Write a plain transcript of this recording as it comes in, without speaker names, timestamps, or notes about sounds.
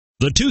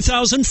The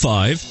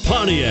 2005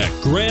 Pontiac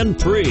Grand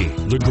Prix.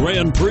 The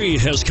Grand Prix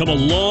has come a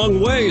long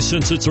way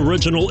since its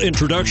original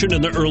introduction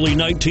in the early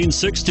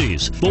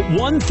 1960s. But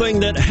one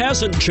thing that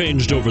hasn't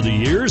changed over the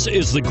years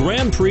is the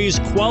Grand Prix's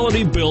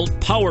quality-built,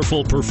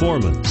 powerful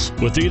performance.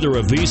 With either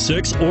a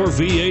V6 or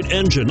V8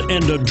 engine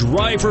and a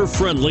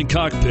driver-friendly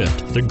cockpit,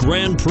 the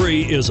Grand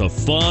Prix is a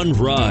fun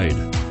ride.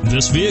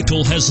 This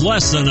vehicle has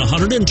less than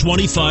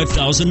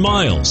 125,000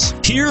 miles.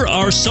 Here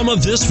are some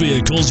of this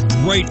vehicle's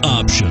great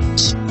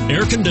options: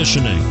 air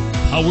conditioning,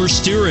 power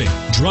steering,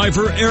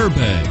 driver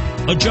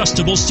airbag,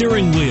 adjustable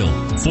steering wheel,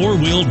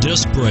 four-wheel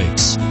disc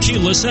brakes,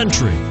 keyless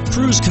entry,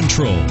 cruise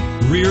control,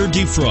 rear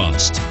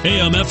defrost,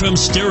 AM/FM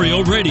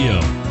stereo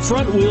radio,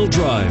 front-wheel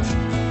drive.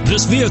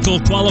 This vehicle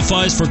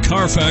qualifies for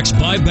Carfax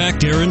buyback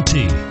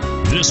guarantee.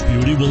 This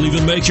beauty will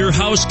even make your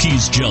house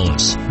keys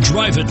jealous.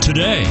 Drive it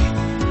today.